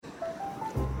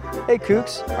Hey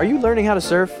Kooks, are you learning how to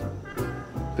surf?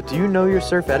 But do you know your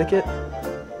surf etiquette?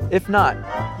 If not,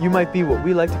 you might be what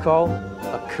we like to call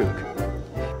a kook.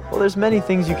 Well, there's many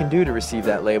things you can do to receive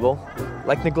that label,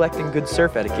 like neglecting good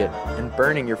surf etiquette and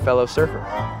burning your fellow surfer.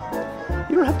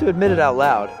 You don't have to admit it out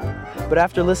loud, but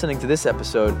after listening to this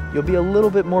episode, you'll be a little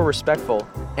bit more respectful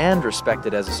and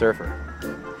respected as a surfer.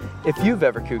 If you've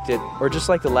ever kooked it, or just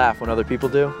like to laugh when other people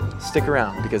do, stick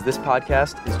around because this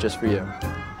podcast is just for you.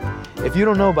 If you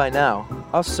don't know by now,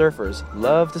 us surfers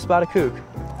love to spot a kook,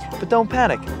 but don't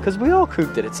panic, because we all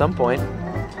kooked it at some point.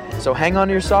 So hang on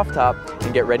to your soft top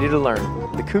and get ready to learn.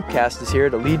 The Kookcast is here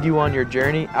to lead you on your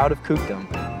journey out of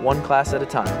kookdom, one class at a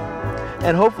time,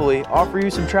 and hopefully offer you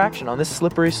some traction on this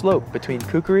slippery slope between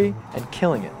kookery and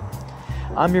killing it.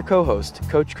 I'm your co-host,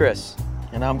 Coach Chris.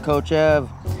 And I'm Coach Ev.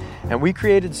 And we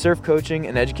created surf coaching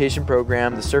and education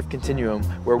program, the Surf Continuum,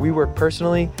 where we work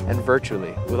personally and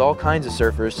virtually with all kinds of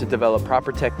surfers to develop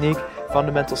proper technique,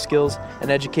 fundamental skills, and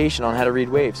education on how to read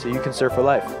waves so you can surf for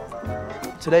life.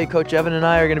 Today, Coach Evan and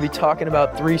I are going to be talking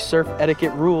about 3 surf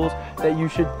etiquette rules that you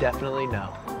should definitely know.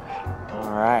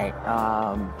 All right.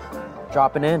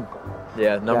 Dropping in.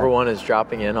 Yeah, number 1 is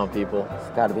dropping in on people. It's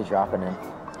got to be dropping in.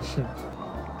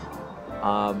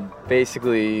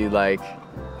 Basically, like,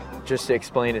 just to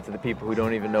explain it to the people who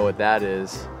don't even know what that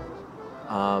is,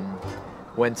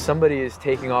 when somebody is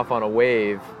taking off on a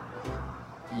wave,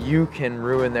 you can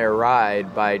ruin their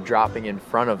ride by dropping in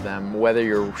front of them, whether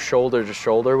you're shoulder to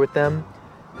shoulder with them.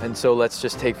 And so let's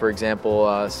just take, for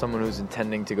example, someone who's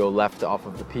intending to go left off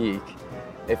of the peak.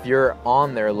 If you're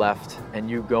on their left and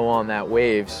you go on that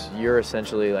wave, you're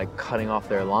essentially like cutting off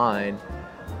their line.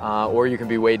 Or you can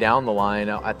be way down the line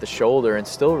at the shoulder and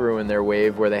still ruin their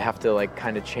wave, where they have to like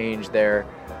kind of change their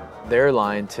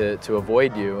line to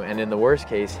avoid you, and in the worst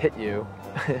case hit you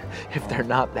if they're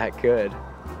not that good.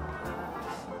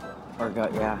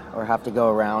 Or have to go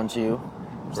around you.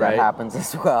 Right. That happens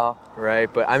as well.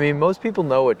 Right, but I mean, most people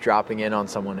know what dropping in on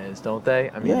someone is, don't they?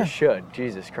 I mean, yeah. You should.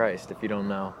 Jesus Christ, if you don't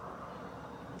know.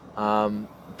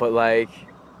 But like,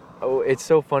 it's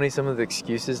so funny some of the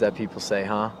excuses that people say,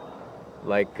 huh?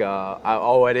 Like,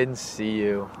 I didn't see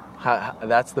you.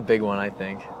 That's the big one, I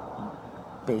think.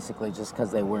 Basically, just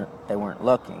because they weren't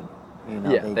looking. You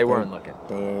know, yeah, they weren't looking.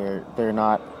 They're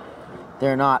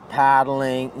not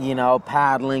paddling. You know,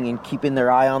 paddling and keeping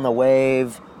their eye on the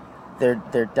wave.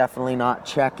 They're definitely not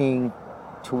checking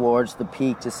towards the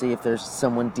peak to see if there's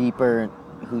someone deeper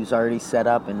who's already set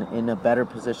up and in a better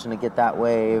position to get that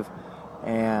wave,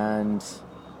 and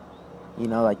you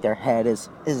know, like their head is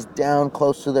down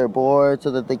close to their board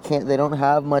so that they don't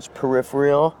have much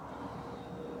peripheral.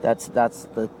 That's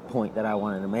the point that I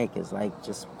wanted to make, is like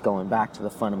just going back to the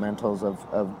fundamentals of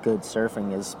good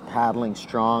surfing is paddling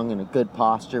strong in a good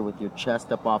posture with your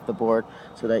chest up off the board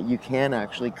so that you can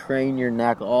actually crane your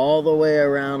neck all the way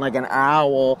around like an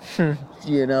owl,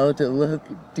 you know, to look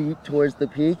deep towards the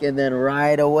peak, and then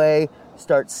right away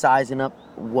start sizing up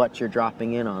what you're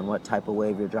dropping in on, what type of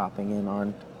wave you're dropping in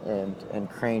on, and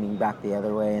craning back the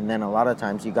other way. And then a lot of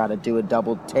times you got to do a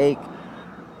double take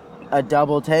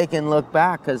and look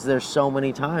back, because there's so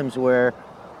many times where,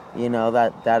 you know,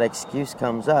 that excuse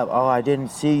comes up. Oh, I didn't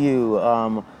see you.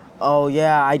 Oh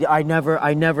yeah, I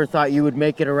never thought you would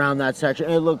make it around that section.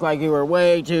 It looked like you were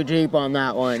way too deep on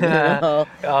that one. You know?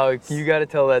 Oh, you got to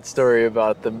tell that story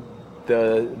about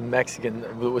the Mexican.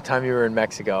 What time you were in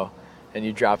Mexico and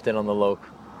you dropped in on the Loke.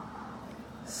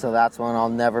 So that's one I'll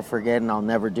never forget, and I'll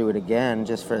never do it again,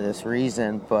 just for this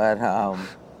reason. But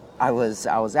I was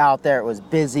out there. It was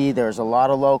busy. There's a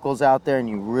lot of locals out there, and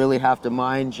you really have to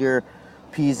mind your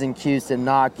P's and Q's to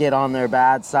not get on their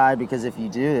bad side, because if you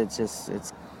do,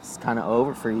 it's kind of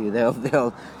over for you.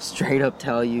 They'll straight up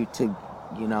tell you to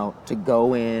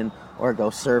go in or go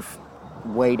surf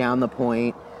way down the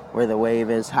point where the wave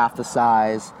is half the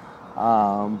size.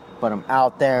 But I'm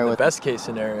out there with the best case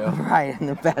scenario. Right, in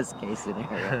the best case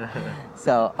scenario.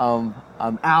 So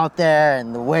I'm out there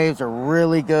and the waves are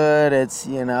really good. It's,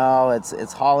 you know,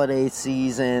 it's holiday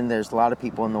season. There's a lot of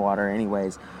people in the water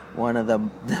anyways. One of the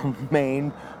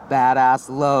main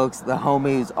badass Lokes, the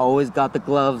homie who's always got the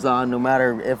gloves on no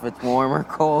matter if it's warm or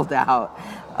cold out.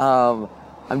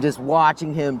 I'm just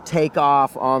watching him take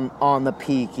off on the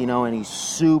peak, you know, and he's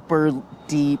super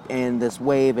deep, and this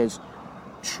wave is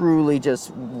truly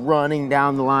just running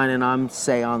down the line, and I'm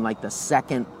say on like the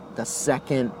second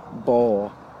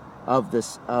bowl of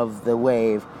the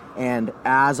wave, and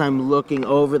as I'm looking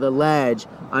over the ledge,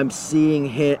 I'm seeing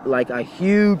hit like a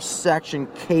huge section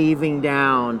caving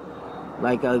down,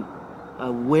 like a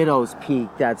widow's peak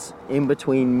that's in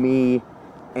between me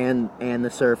and the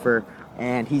surfer.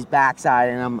 and he's backside,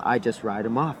 and I just ride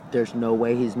him off. There's no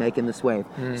way he's making this wave.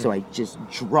 So I just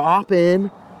drop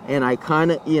in, and I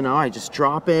kind of, I just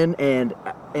drop in, and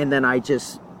then I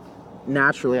just,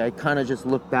 naturally, I kind of just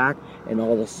look back, and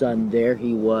all of a sudden, there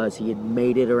he was. He had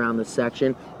made it around the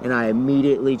section, and I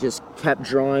immediately just kept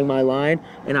drawing my line,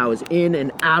 and I was in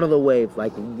and out of the wave,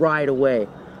 like right away.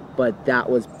 But that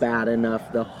was bad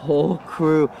enough. The whole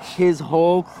crew, his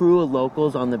whole crew of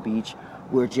locals on the beach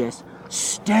were just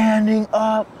standing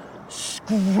up,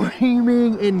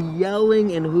 screaming and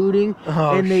yelling and hooting.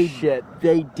 And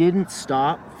they didn't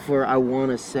stop for, I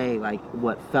want to say, like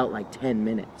what felt like 10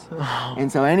 minutes.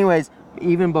 And so anyways,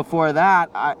 even before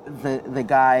that, the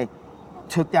guy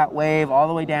took that wave all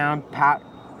the way down,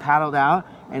 paddled out,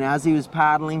 and as he was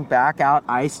paddling back out,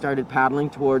 I started paddling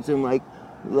towards him like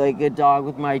a dog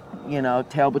with my,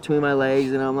 tail between my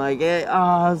legs, and I'm like, hey,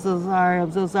 I'm so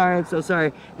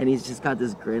sorry. And he's just got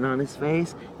this grin on his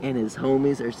face, and his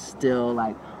homies are still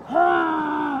like,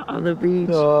 on the beach.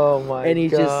 Oh my God.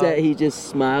 And he just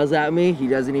smiles at me. He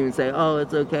doesn't even say, oh,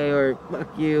 it's okay, or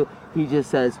fuck you. He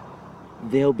just says,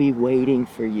 they'll be waiting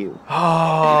for you.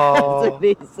 Oh. That's what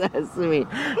he says to me. And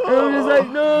I'm just like,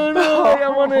 no,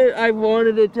 I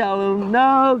wanted to tell him,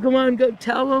 no, come on, go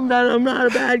tell him that I'm not a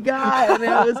bad guy.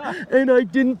 And I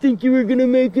didn't think you were gonna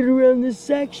make it around this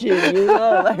section,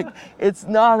 like it's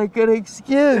not a good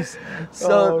excuse.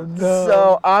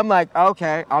 So I'm like,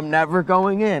 okay, I'm never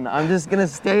going in. I'm just gonna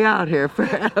stay out here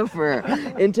forever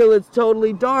until it's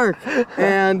totally dark,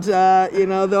 and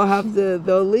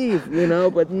they'll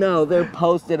leave, but no, they're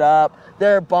posted up,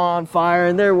 they're bonfire,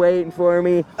 and they're waiting for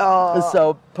me.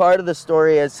 So part of the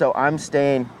story is, so I'm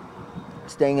staying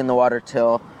in the water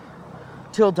till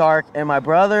dark, and my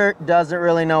brother doesn't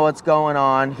really know what's going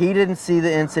on. He didn't see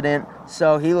the incident,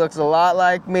 so he looks a lot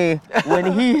like me.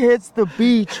 When he hits the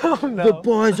beach, the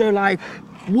boys are like,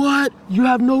 what? You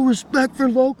have no respect for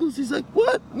locals? He's like,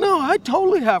 what? No, I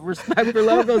totally have respect for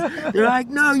locals. They're like,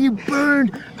 no, you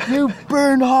burned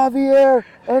Javier,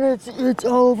 and it's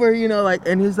over,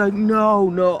 and he's like,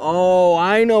 no,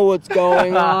 I know what's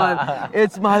going on.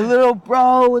 It's my little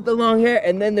bro with the long hair.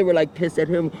 And then they were like pissed at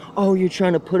him. Oh, you're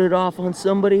trying to put it off on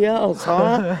somebody else,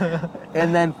 huh?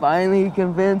 And then finally he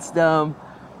convinced them,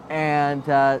 and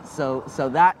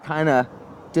so that kind of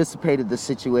dissipated the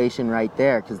situation right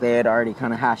there, because they had already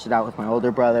kind of hashed it out with my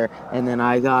older brother. And then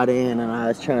I got in, and I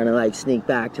was trying to like sneak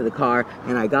back to the car,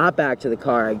 and I got back to the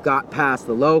car, I got past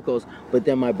the locals, but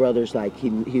then my brother's like, he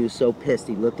was so pissed,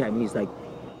 he looked at me, he's like,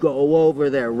 go over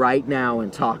there right now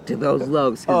and talk to those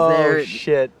locals,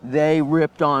 because they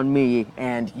ripped on me,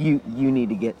 and you need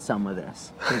to get some of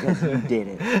this because you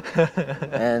did it.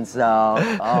 And so,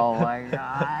 oh my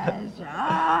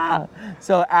gosh.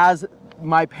 So as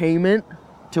my payment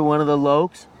to one of the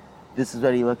lokes, this is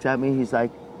what he looked at me. He's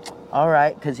like, all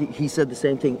right, because he said the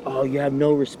same thing. Oh, you have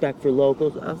no respect for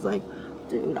locals. I was like,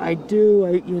 dude, I do.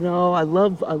 I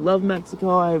love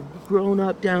Mexico. I've grown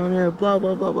up down there. Blah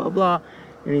blah blah blah blah.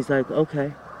 And he's like,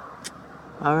 okay,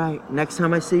 all right. Next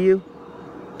time I see you,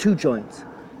 2 joints.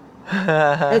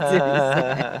 That's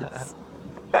what he says.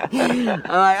 I'm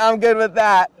like, I'm good with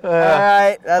that. All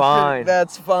right, fine.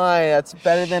 That's fine. That's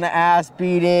better than an ass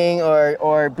beating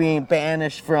or being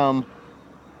banished from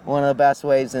one of the best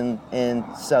waves in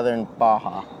southern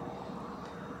Baja.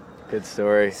 Good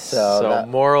story. So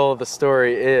moral of the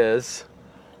story is,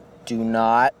 do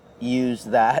not use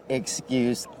that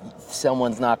excuse.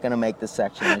 Someone's not going to make the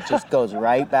section. It just goes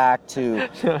right back to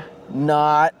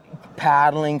not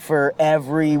paddling for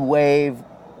every wave,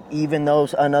 even though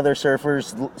another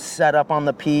surfer's set up on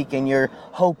the peak and you're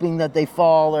hoping that they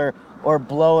fall or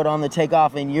blow it on the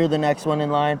takeoff and you're the next one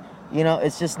in line.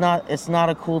 It's not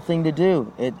a cool thing to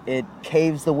do. It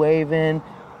caves the wave in.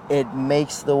 It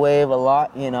makes the wave a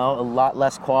lot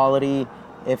less quality.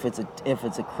 If it's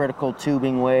a critical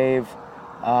tubing wave,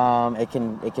 it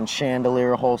can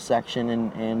chandelier a whole section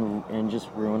and just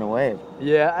ruin a wave.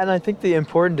 Yeah, and I think the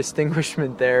important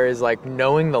distinguishment there is like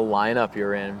knowing the lineup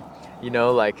you're in.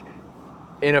 Like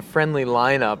in a friendly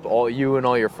lineup, all you and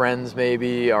all your friends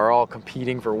maybe are all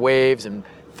competing for waves, and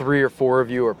 3 or 4 of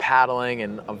you are paddling,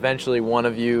 and eventually one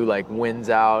of you like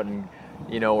wins out, and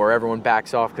or everyone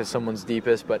backs off because someone's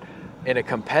deepest. But in a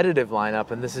competitive lineup,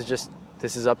 and this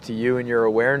is up to you and your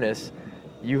awareness,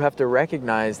 you have to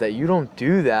recognize that you don't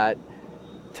do that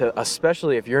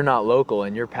especially if you're not local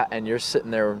and you're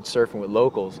sitting there surfing with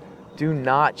locals. Do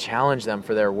not challenge them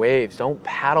for their waves. Don't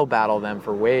paddle battle them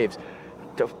for waves.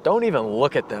 Don't even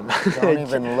look at them. Don't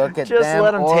even look at just them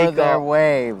let them or take their off.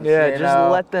 waves. Yeah, just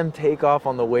let them take off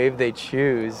on the wave they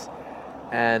choose,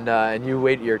 and you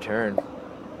wait your turn.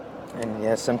 And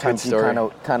yeah, sometimes you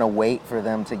story. kind of wait for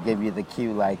them to give you the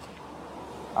cue, like,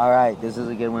 all right, this is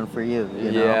a good one for you.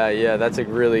 You know? Yeah,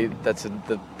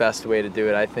 the best way to do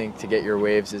it, I think, to get your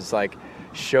waves is like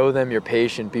show them you're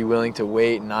patient, be willing to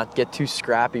wait, not get too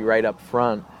scrappy right up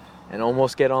front, and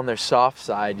almost get on their soft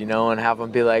side, you know, and have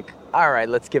them be like, all right,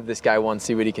 let's give this guy one,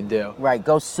 see what he can do. Right,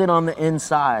 go sit on the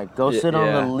inside. Go sit on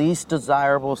yeah. the least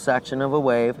desirable section of a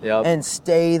wave Yep. and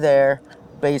stay there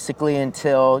basically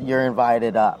until you're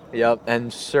invited up. Yep,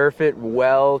 and surf it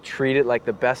well, treat it like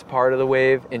the best part of the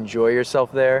wave, enjoy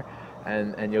yourself there,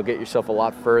 and you'll get yourself a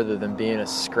lot further than being a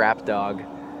scrap dog,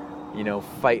 you know,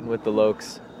 fighting with the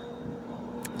lokes.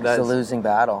 It's a losing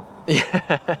battle.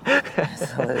 Yeah.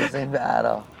 It's a losing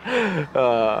battle.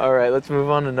 All right, let's move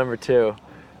on to number 2.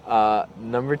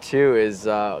 Number 2 is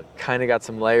kind of got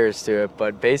some layers to it,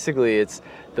 but basically it's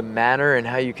the manner and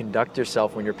how you conduct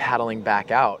yourself when you're paddling back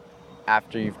out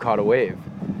after you've caught a wave.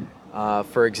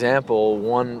 For example,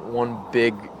 one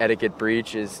big etiquette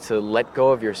breach is to let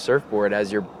go of your surfboard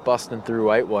as you're busting through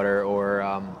whitewater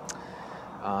or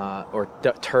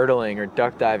turtling or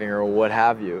duck diving or what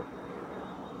have you.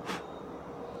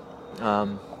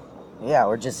 Yeah,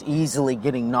 or just easily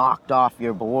getting knocked off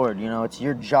your board. You know, it's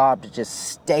your job to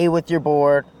just stay with your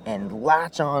board and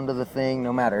latch onto the thing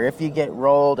no matter if you get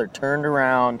rolled or turned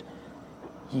around.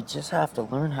 You just have to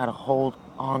learn how to hold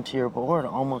onto your board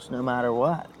almost no matter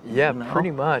what. Yeah, you know?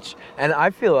 Pretty much. And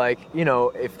I feel like, you know,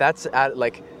 if that's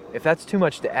too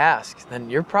much to ask, then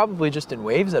you're probably just in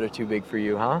waves that are too big for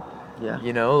you, huh? Yeah.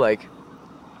 You know, like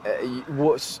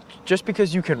just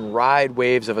because you can ride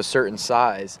waves of a certain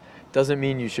size doesn't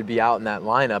mean you should be out in that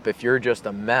lineup if you're just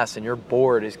a mess and your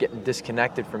board is getting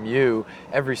disconnected from you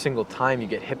every single time you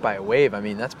get hit by a wave. I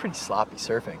mean, that's pretty sloppy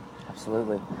surfing.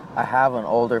 Absolutely. I have an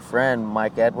older friend,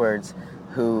 Mike Edwards,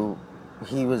 who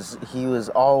he was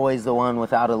always the one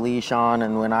without a leash on,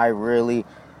 and when I really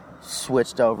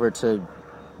switched over to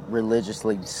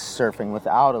religiously surfing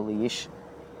without a leash,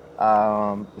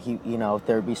 he, you know,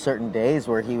 there'd be certain days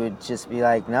where he would just be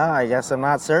like, no, I guess I'm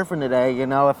not surfing today. You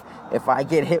know, if I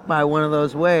get hit by one of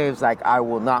those waves, like, I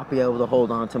will not be able to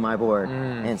hold on to my board.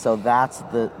 And so that's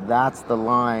the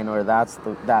line, or that's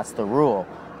the rule.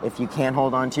 If you can't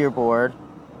hold on to your board,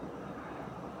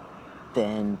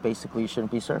 then basically you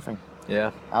shouldn't be surfing. Yeah.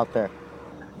 Out there.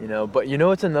 You know, but you know,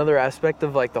 it's another aspect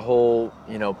of like the whole,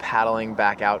 you know, paddling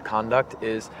back out conduct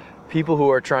is people who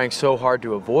are trying so hard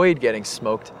to avoid getting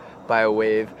smoked by a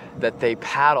wave that they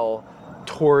paddle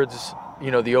towards,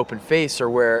 you know, the open face, or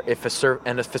where if a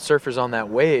surfer's on that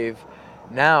wave,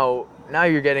 now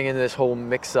you're getting into this whole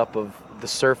mix up of the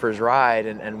surfer's ride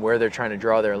and where they're trying to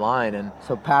draw their line. And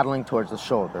so paddling towards the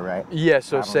shoulder, right? Yeah,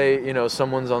 so paddling. Say, you know,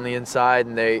 someone's on the inside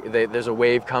and they there's a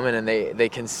wave coming and they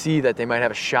can see that they might have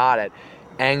a shot at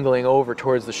angling over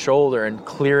towards the shoulder and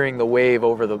clearing the wave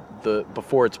over the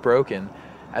before it's broken,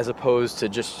 as opposed to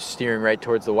just steering right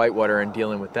towards the whitewater and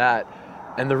dealing with that.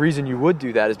 And the reason you would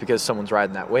do that is because someone's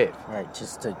riding that wave. Right,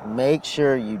 just to make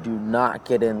sure you do not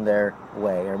get in their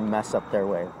way or mess up their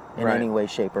wave in any way,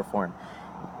 shape, or form.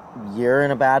 You're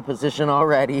in a bad position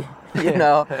already, you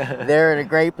know. They're in a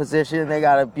great position. They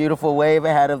got a beautiful wave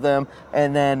ahead of them.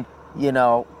 And then, you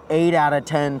know, 8 out of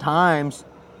 10 times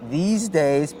these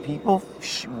days, people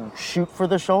shoot for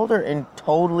the shoulder and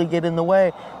totally get in the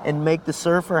way and make the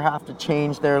surfer have to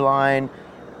change their line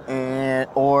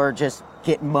or just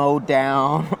get mowed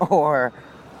down, or,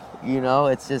 you know,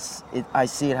 it's just, I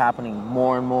see it happening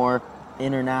more and more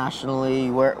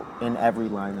internationally, where in every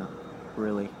lineup,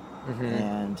 really. Mm-hmm.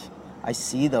 And I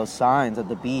see those signs at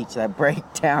the beach that break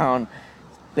down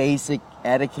basic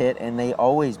etiquette, and they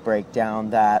always break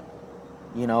down that,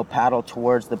 you know, paddle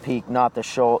towards the peak, not the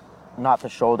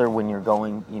shoulder when you're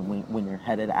going, when you're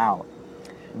headed out.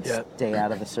 And stay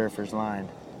out of the surfer's line.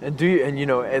 And you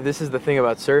know, this is the thing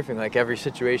about surfing, like every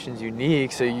situation's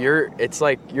unique, so it's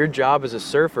like your job as a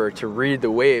surfer to read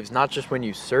the waves, not just when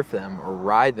you surf them, or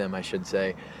ride them, I should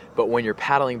say, but when you're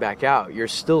paddling back out. You're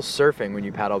still surfing when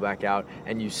you paddle back out,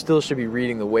 and you still should be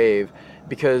reading the wave,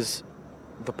 because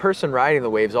the person riding the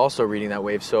wave's also reading that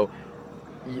wave, so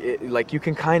like you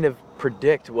can kind of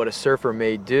predict what a surfer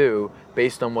may do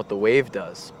based on what the wave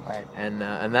does. Right. And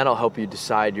that'll help you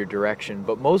decide your direction.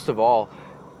 But most of all,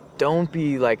 don't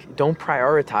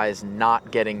prioritize not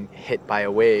getting hit by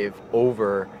a wave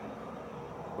over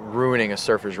ruining a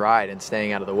surfer's ride and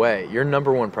staying out of the way. Your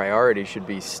number one priority should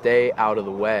be stay out of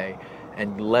the way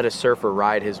and let a surfer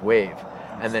ride his wave.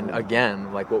 And then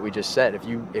again, like what we just said, if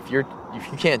you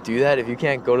can't do that, if you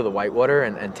can't go to the whitewater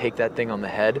and take that thing on the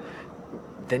head,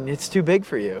 then it's too big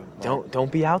for you.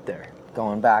 Don't be out there.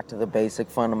 Going back to the basic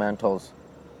fundamentals,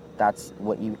 that's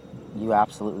what you you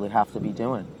absolutely have to be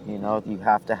doing. You know, you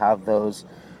have to have those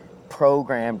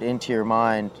programmed into your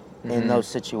mind in those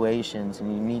situations,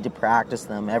 and you need to practice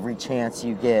them every chance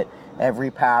you get, every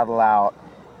paddle out,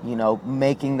 you know,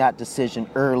 making that decision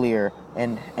earlier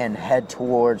and head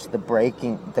towards the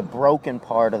broken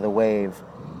part of the wave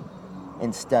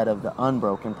instead of the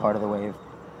unbroken part of the wave.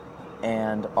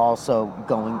 And also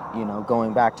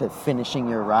going back to finishing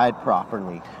your ride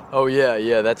properly. Oh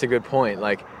yeah, that's a good point.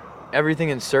 Like, everything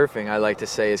in surfing, I like to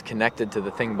say, is connected to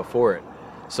the thing before it.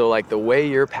 So like the way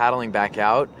you're paddling back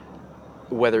out,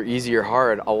 whether easy or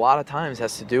hard, a lot of times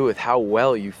has to do with how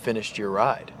well you finished your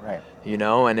ride. Right. You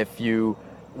know, and if you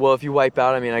wipe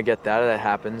out, I mean, I get that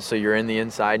happens. So you're in the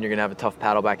inside and you're going to have a tough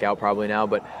paddle back out probably now.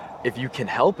 But if you can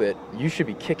help it, you should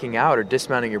be kicking out or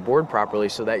dismounting your board properly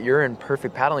so that you're in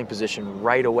perfect paddling position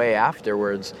right away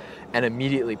afterwards and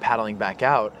immediately paddling back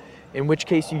out, in which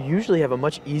case you usually have a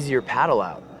much easier paddle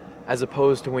out as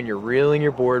opposed to when you're reeling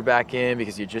your board back in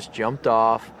because you just jumped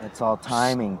off. It's all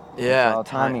timing. Yeah. It's all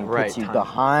timing. Right. Puts you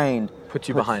behind. Puts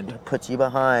you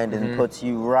behind and puts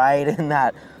you right in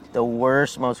that, the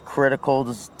worst, most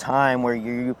critical time where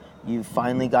you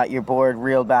finally got your board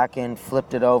reeled back in,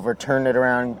 flipped it over, turned it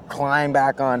around, climbed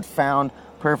back on, found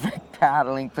perfect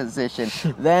paddling position,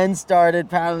 then started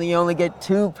paddling. You only get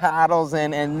 2 paddles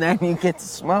in, and then you get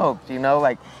smoked. You know,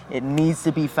 like, it needs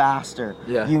to be faster.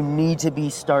 Yeah. You need to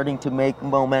be starting to make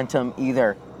momentum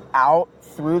either out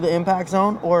through the impact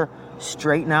zone or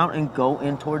straighten out and go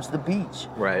in towards the beach.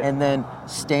 Right. And then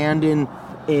stand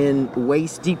in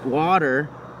waist deep water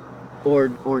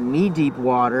or knee deep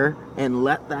water and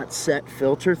let that set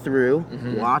filter through.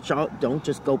 Watch out, don't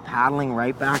just go paddling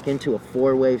right back into a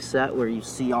 4-wave set where you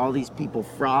see all these people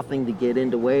frothing to get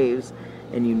into waves,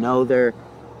 and you know they're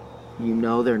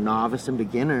novice and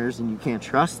beginners and you can't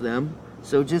trust them.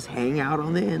 So just hang out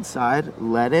on the inside,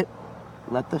 let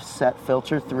the set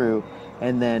filter through,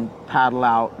 and then paddle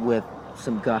out with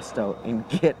some gusto and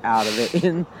get out of the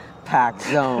impact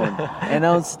zone. And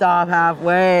don't stop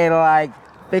halfway to like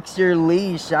fix your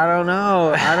leash. I don't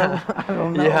know. I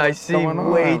don't know. Yeah, I see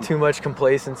way too much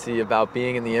complacency about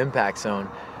being in the impact zone,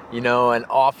 you know, and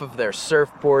off of their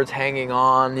surfboards hanging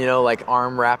on, you know, like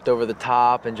arm wrapped over the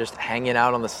top and just hanging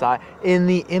out on the side in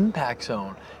the impact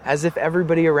zone, as if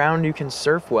everybody around you can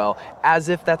surf well, as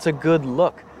if that's a good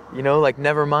look. You know, like,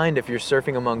 never mind if you're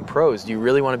surfing among pros. Do you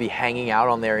really want to be hanging out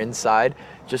on their inside,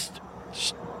 just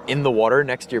in the water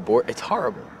next to your board? It's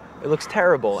horrible. It looks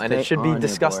terrible, and it should be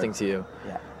disgusting to you.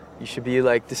 Yeah. You should be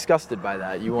like disgusted by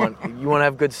that. You want to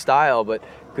have good style, but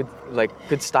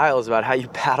good style is about how you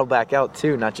paddle back out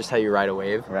too, not just how you ride a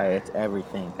wave. Right. It's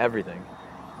everything. Everything.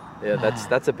 Yeah,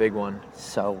 that's a big one.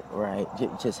 So right,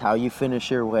 just how you finish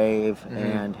your wave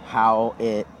and how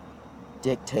it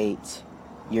dictates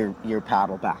your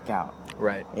paddle back out.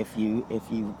 Right. If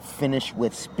you finish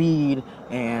with speed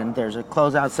and there's a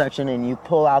closeout section and you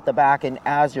pull out the back, and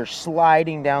as you're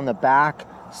sliding down the back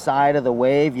side of the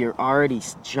wave, you're already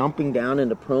jumping down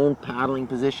into prone paddling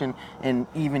position and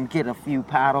even get a few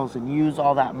paddles and use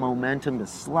all that momentum to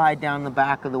slide down the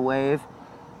back of the wave,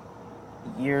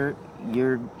 you're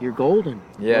golden.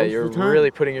 Yeah, you're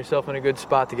really putting yourself in a good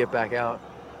spot to get back out.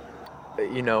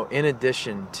 You know, in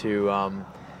addition to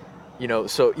you know,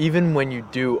 so even when you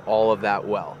do all of that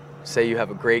well, say you have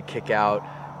a great kick out,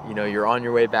 you know, you're on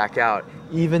your way back out,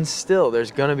 even still, there's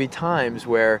going to be times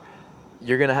where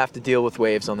you're going to have to deal with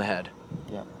waves on the head.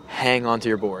 Yeah. Hang onto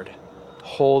your board.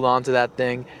 Hold onto that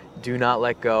thing. Do not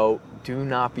let go. Do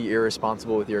not be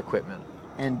irresponsible with your equipment.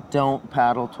 And don't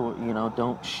paddle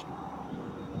don't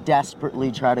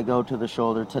desperately try to go to the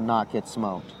shoulder to not get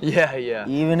smoked. Yeah.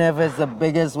 Even if it's the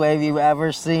biggest wave you've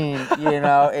ever seen, you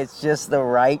know, it's just the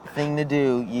right thing to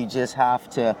do. You just have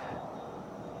to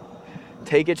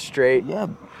take it straight. Yeah,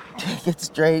 take it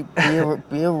straight.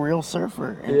 Be a real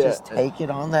surfer and just take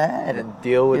it on the head and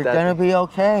deal with that. You're gonna be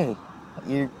okay.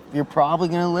 You're probably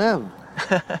gonna live.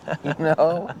 You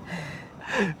know,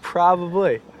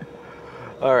 probably.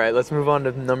 All right, let's move on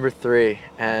to number 3.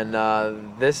 And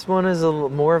this one is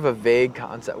more of a vague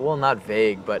concept. Well, not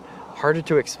vague, but harder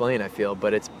to explain, I feel.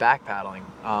 But it's backpaddling.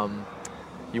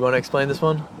 You want to explain this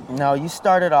one? No, you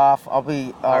start it off. All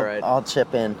right. I'll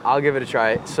chip in. I'll give it a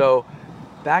try. So,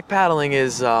 backpaddling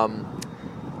is,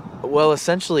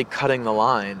 essentially cutting the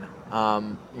line.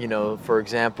 You know, for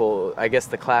example, I guess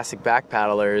the classic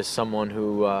backpaddler is someone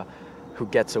who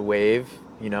gets a wave.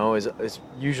 You know, is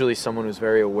usually someone who's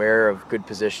very aware of good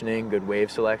positioning, good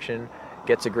wave selection,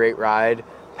 gets a great ride,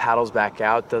 paddles back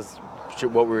out, does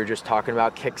what we were just talking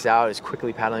about, kicks out, is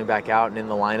quickly paddling back out and in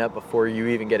the lineup before you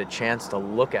even get a chance to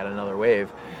look at another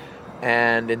wave.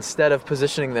 And instead of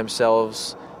positioning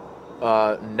themselves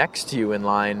next to you in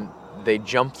line, they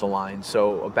jump the line.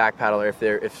 So a back paddler,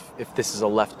 if this is a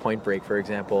left point break, for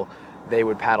example, they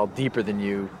would paddle deeper than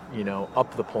you,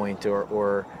 up the point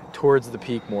or towards the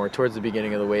peak more, towards the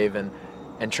beginning of the wave, and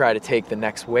try to take the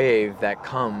next wave that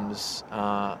comes,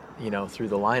 through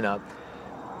the lineup.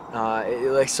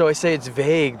 So I say it's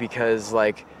vague because,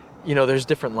 there's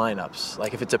different lineups.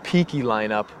 Like if it's a peaky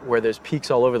lineup where there's peaks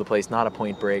all over the place, not a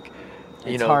point break,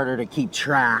 it's harder to keep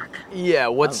track. Yeah,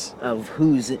 of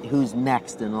who's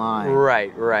next in line.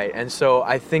 Right. And so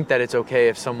I think that it's okay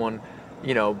if someone,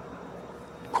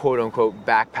 quote unquote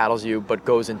back paddles you, but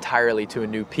goes entirely to a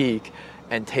new peak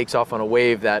and takes off on a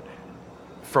wave that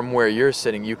from where you're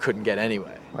sitting you couldn't get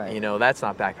anyway. Right. That's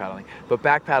not back paddling. But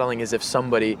back paddling is if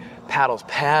somebody paddles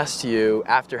past you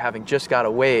after having just got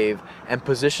a wave and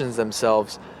positions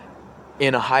themselves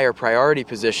in a higher priority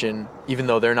position, even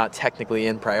though they're not technically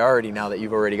in priority now that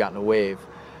you've already gotten a wave.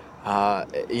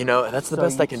 That's the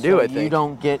best I can do, I think.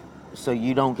 So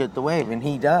you don't get the wave, and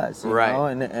he does. You right. know?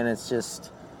 And it's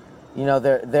just,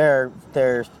 they're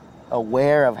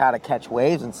aware of how to catch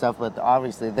waves and stuff, but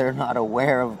obviously they're not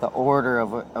aware of the order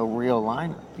of a real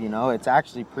lineup. It's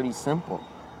actually pretty simple.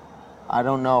 I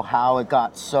don't know how it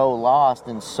got so lost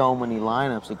in so many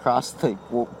lineups across the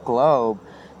globe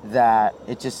that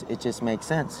it just makes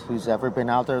sense. Who's ever been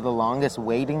out there the longest,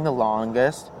 waiting the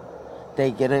longest, they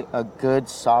get a good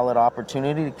solid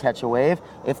opportunity to catch a wave.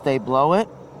 If they blow it,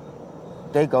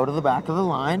 they go to the back of the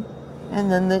line,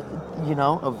 and then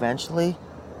eventually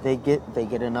they get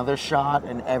another shot,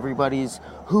 and everybody's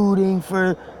hooting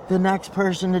for the next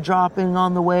person to drop in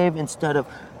on the wave instead of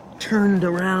turned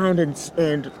around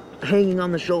and hanging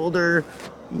on the shoulder,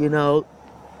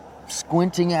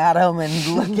 squinting at him and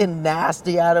looking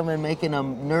nasty at him and making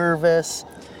him nervous.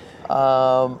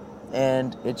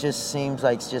 And it just seems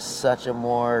like it's just such a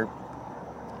more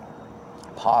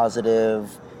positive,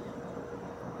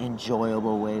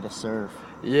 enjoyable way to surf.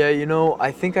 Yeah,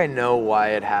 I think I know why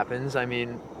it happens. I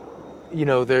mean,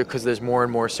 because there's more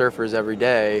and more surfers every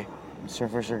day.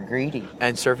 Surfers are greedy.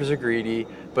 And surfers are greedy,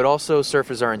 but also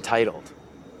surfers are entitled.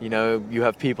 You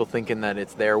have people thinking that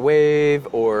it's their wave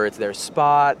or it's their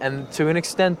spot, and to an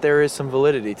extent there is some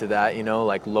validity to that.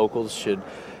 Like locals should,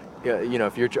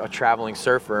 if you're a traveling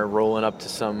surfer rolling up to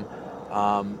some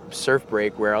surf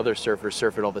break where other surfers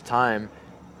surf it all the time,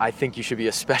 I think you should be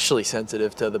especially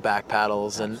sensitive to the back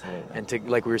paddles and to,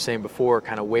 like we were saying before,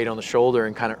 kind of wait on the shoulder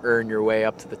and kind of earn your way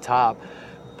up to the top.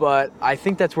 But I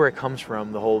think that's where it comes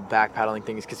from, the whole back paddling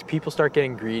thing, is because people start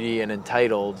getting greedy and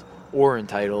entitled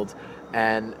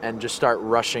and just start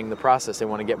rushing the process. They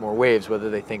want to get more waves, whether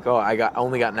they think, I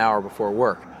only got an hour before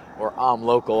work, or I'm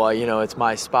local, it's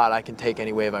my spot, I can take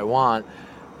any wave I want,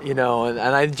 and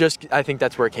I think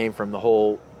that's where it came from.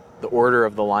 The order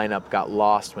of the lineup got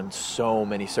lost when so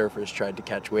many surfers tried to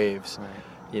catch waves,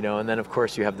 right. And then of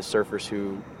course you have the surfers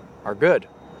who are good,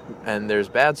 and there's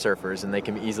bad surfers, and they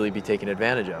can easily be taken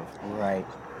advantage of. Right.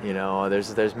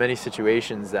 There's many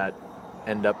situations that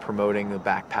end up promoting the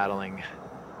back paddling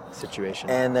situation.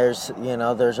 And there's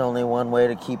only one way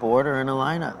to keep order in a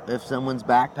lineup. If someone's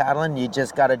back paddling, you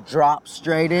just got to drop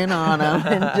straight in on them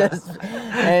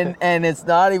and it's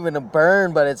not even a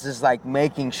burn, but it's just like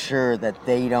making sure that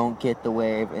they don't get the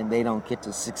wave and they don't get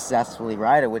to successfully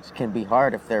ride it, which can be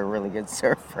hard if they're a really good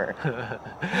surfer.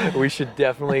 We should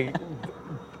definitely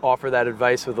offer that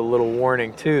advice with a little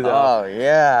warning too, though. Oh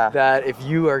yeah. That if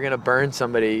you are going to burn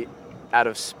somebody out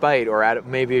of spite, or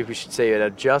maybe we should say out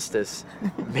of justice,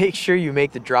 make sure you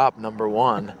make the drop, number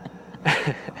one.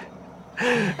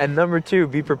 And number two,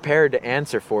 be prepared to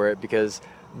answer for it, because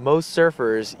most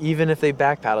surfers, even if they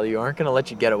back paddle you, aren't going to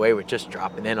let you get away with just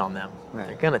dropping in on them. Right.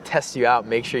 They're going to test you out,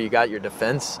 make sure you got your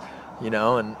defense,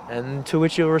 and to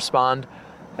which you'll respond,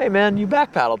 hey man, you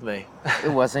back paddled me.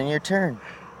 It wasn't your turn.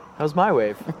 That was my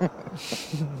wave.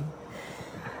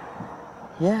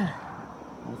 Yeah,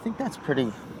 I think that's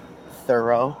pretty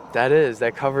thorough.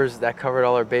 That covered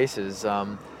all our bases.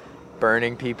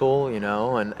 Burning people,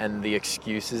 and the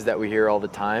excuses that we hear all the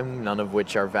time, none of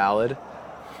which are valid.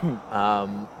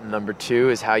 Number two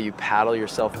is how you paddle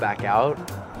yourself back out,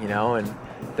 and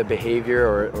the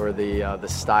behavior or the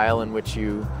style in which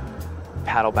you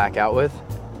paddle back out with.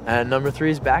 And number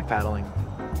three is back paddling.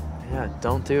 Yeah,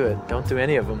 don't do it. Don't do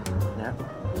any of them. Yeah,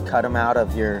 cut them out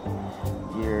of your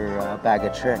bag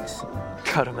of tricks.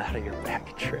 Cut them out of your bag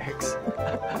of tricks.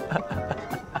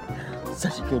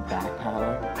 Such a good back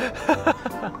paddler.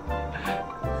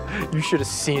 You should have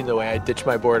seen the way I ditch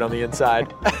my board on the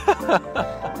inside.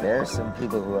 There's some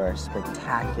people who are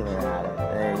spectacular at it.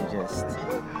 They just,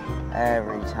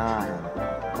 every time.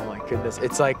 Oh my goodness.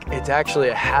 It's actually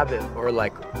a habit, or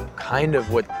like kind of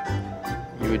what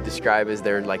would describe as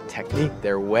their like technique,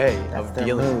 their way of their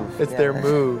dealing. move, It's yeah. their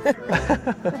move.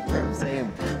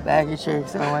 Same. Baggy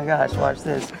tricks. Oh my gosh, watch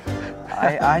this.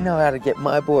 I know how to get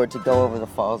my board to go over the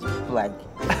falls like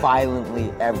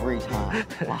violently every time.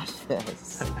 Watch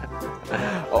this.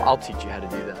 Oh, I'll teach you how to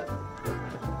do that.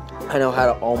 I know how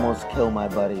to almost kill my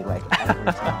buddy like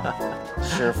every time.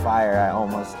 Surefire. I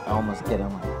almost get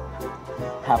him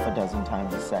like half a dozen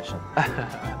times a session.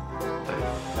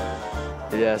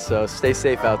 Yeah, so stay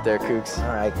safe out there, Kooks.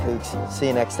 All right, Kooks. See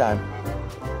you next time.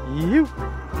 You.